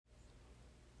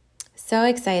So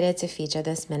excited to feature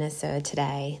this minisode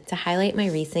today to highlight my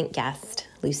recent guest,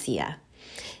 Lucia.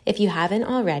 If you haven't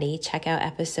already, check out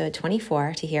episode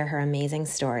 24 to hear her amazing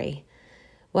story.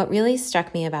 What really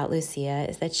struck me about Lucia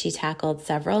is that she tackled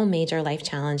several major life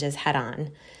challenges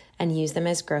head-on and used them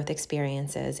as growth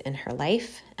experiences in her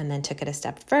life, and then took it a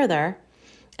step further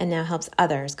and now helps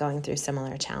others going through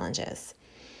similar challenges.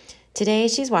 Today,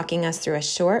 she's walking us through a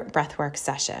short breathwork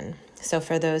session. So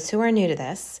for those who are new to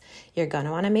this, you're going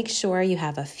to want to make sure you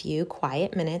have a few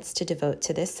quiet minutes to devote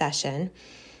to this session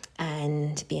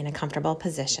and be in a comfortable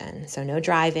position. So no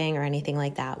driving or anything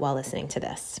like that while listening to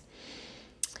this.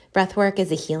 Breathwork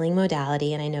is a healing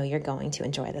modality, and I know you're going to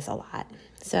enjoy this a lot.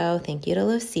 So thank you to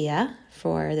Lucia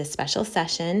for this special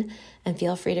session, and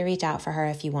feel free to reach out for her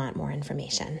if you want more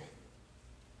information.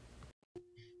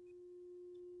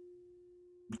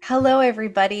 Hello,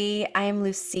 everybody. I am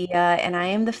Lucia, and I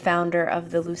am the founder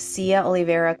of the Lucia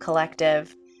Oliveira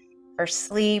Collective for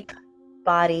sleep,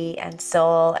 body, and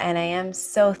soul. And I am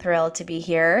so thrilled to be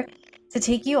here to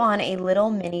take you on a little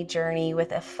mini journey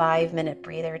with a 5-minute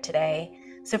breather today.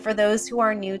 So for those who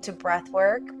are new to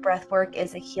breathwork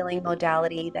is a healing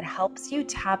modality that helps you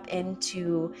tap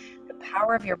into the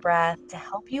power of your breath to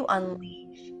help you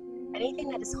unleash anything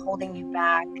that is holding you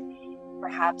back.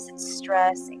 Perhaps it's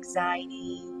stress,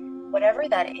 anxiety, whatever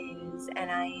that is. And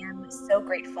I am so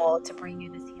grateful to bring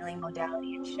you this healing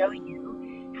modality and show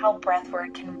you how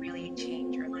breathwork can really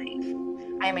change your life.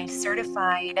 I am a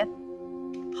certified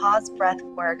pause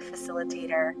breathwork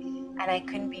facilitator, and I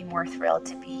couldn't be more thrilled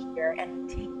to be here and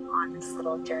take you on this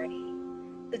little journey.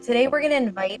 So today we're going to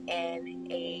invite in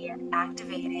a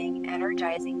activating,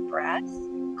 energizing breath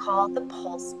called the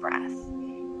pulse breath.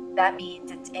 That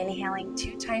means it's inhaling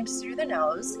 2 times through the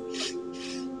nose,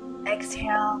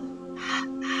 exhale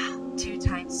 2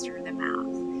 times through the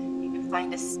mouth. You can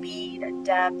find a speed, a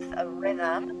depth, a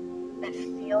rhythm that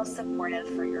feels supportive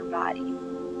for your body.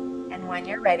 And when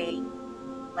you're ready,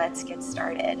 let's get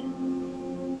started.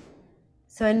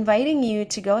 So inviting you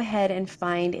to go ahead and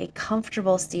find a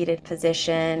comfortable seated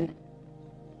position,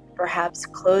 perhaps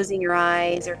closing your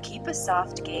eyes or keep a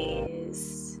soft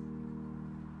gaze.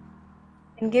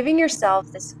 And giving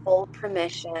yourself this full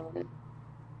permission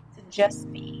to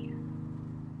just be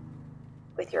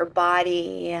with your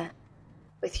body,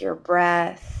 with your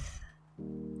breath,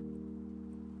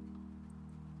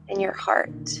 and your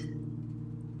heart.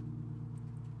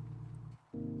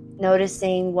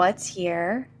 Noticing what's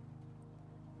here.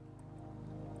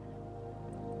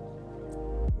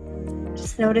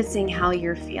 Just noticing how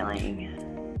you're feeling.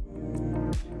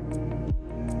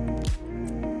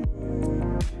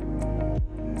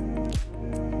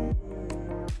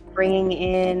 Bringing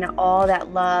in all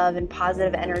that love and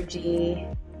positive energy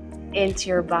into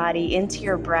your body, into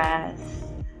your breath.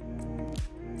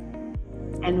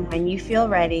 And when you feel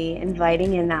ready,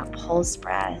 inviting in that pulse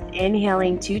breath,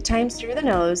 inhaling 2 times through the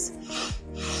nose,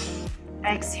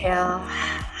 exhale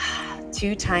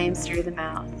 2 times through the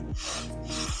mouth.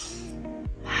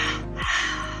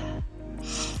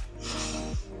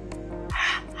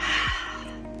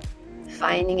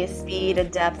 Finding a speed, a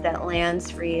depth that lands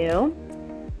for you.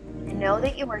 And know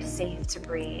that you are safe to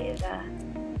breathe.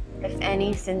 If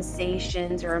any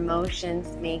sensations or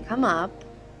emotions may come up,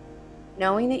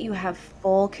 knowing that you have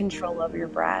full control of your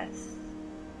breath,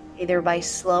 either by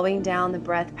slowing down the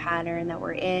breath pattern that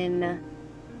we're in,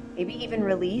 maybe even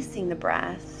releasing the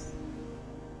breath,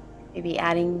 maybe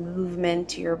adding movement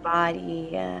to your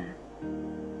body.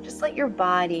 Just let your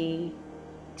body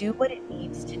do what it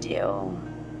needs to do.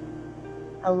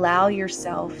 Allow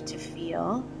yourself to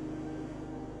feel.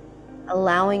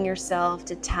 Allowing yourself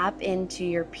to tap into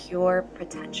your pure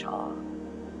potential.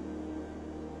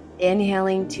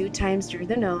 Inhaling 2 times through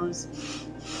the nose.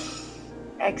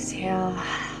 Exhale.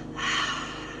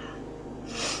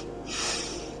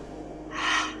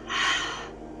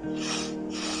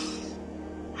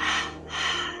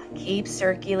 Keep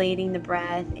circulating the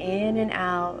breath in and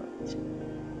out.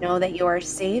 Know that you are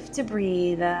safe to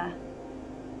breathe.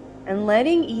 And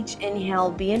letting each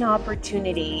inhale be an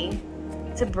opportunity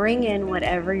to bring in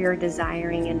whatever you're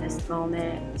desiring in this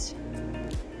moment,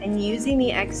 and using the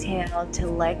exhale to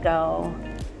let go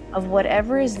of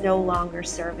whatever is no longer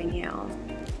serving you.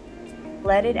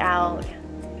 Let it out,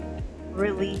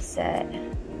 release it,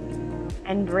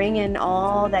 and bring in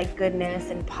all that goodness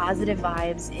and positive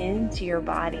vibes into your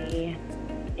body,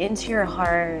 into your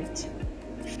heart.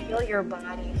 Feel your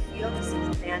body, feel this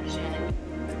expansion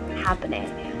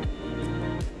happening.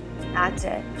 That's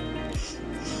it.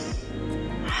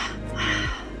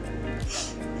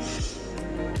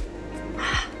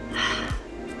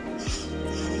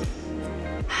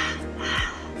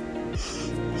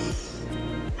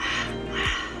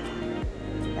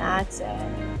 That's it.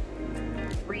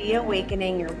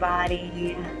 Reawakening your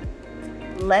body.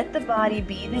 Let the body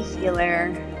be the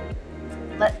healer.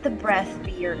 Let the breath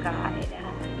be your guide.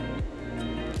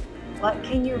 What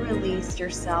can you release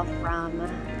yourself from?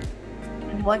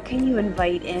 And what can you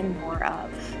invite in more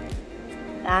of?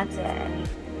 That's it.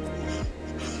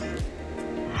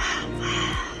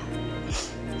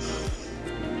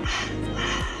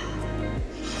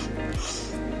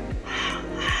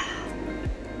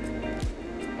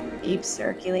 Keep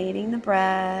circulating the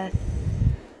breath,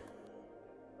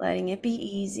 letting it be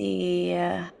easy.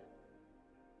 And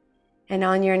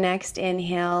on your next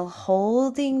inhale,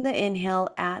 holding the inhale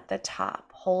at the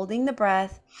top, holding the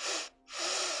breath.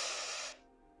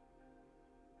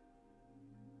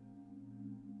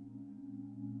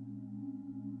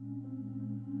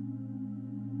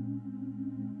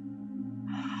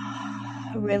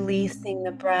 Releasing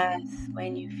the breath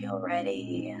when you feel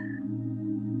ready.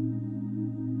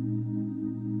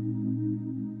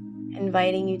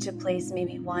 Inviting you to place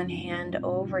maybe one hand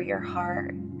over your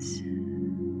heart.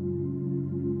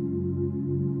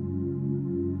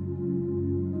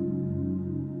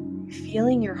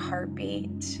 Feeling your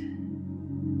heartbeat.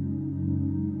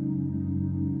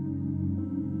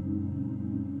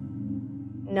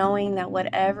 Knowing that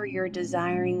whatever you're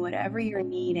desiring, whatever you're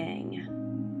needing,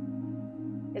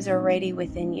 is already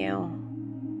within you.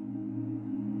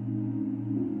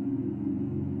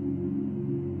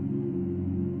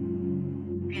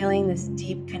 Feeling this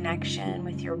deep connection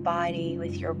with your body,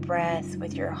 with your breath,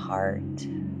 with your heart.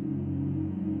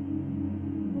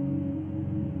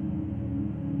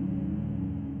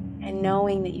 And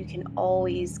knowing that you can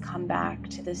always come back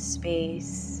to this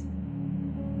space.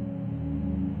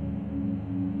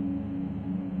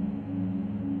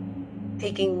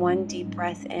 Taking one deep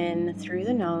breath in through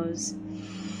the nose.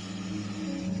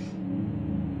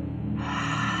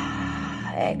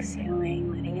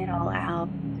 Exhaling, letting it all out.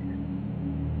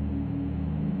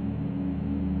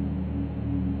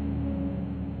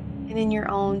 And in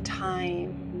your own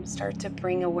time, start to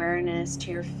bring awareness to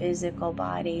your physical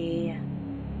body,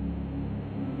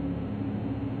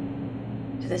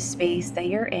 to the space that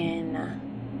you're in.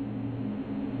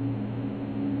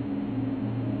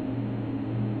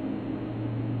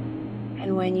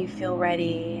 And when you feel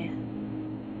ready,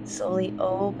 slowly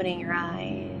opening your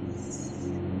eyes.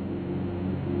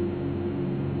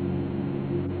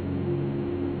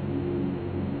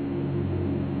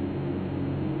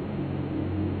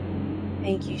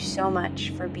 Thank you so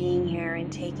much for being here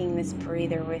and taking this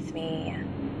breather with me.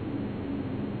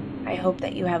 I hope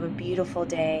that you have a beautiful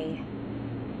day,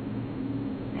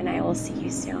 and I will see you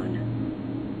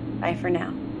soon. Bye for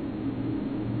now.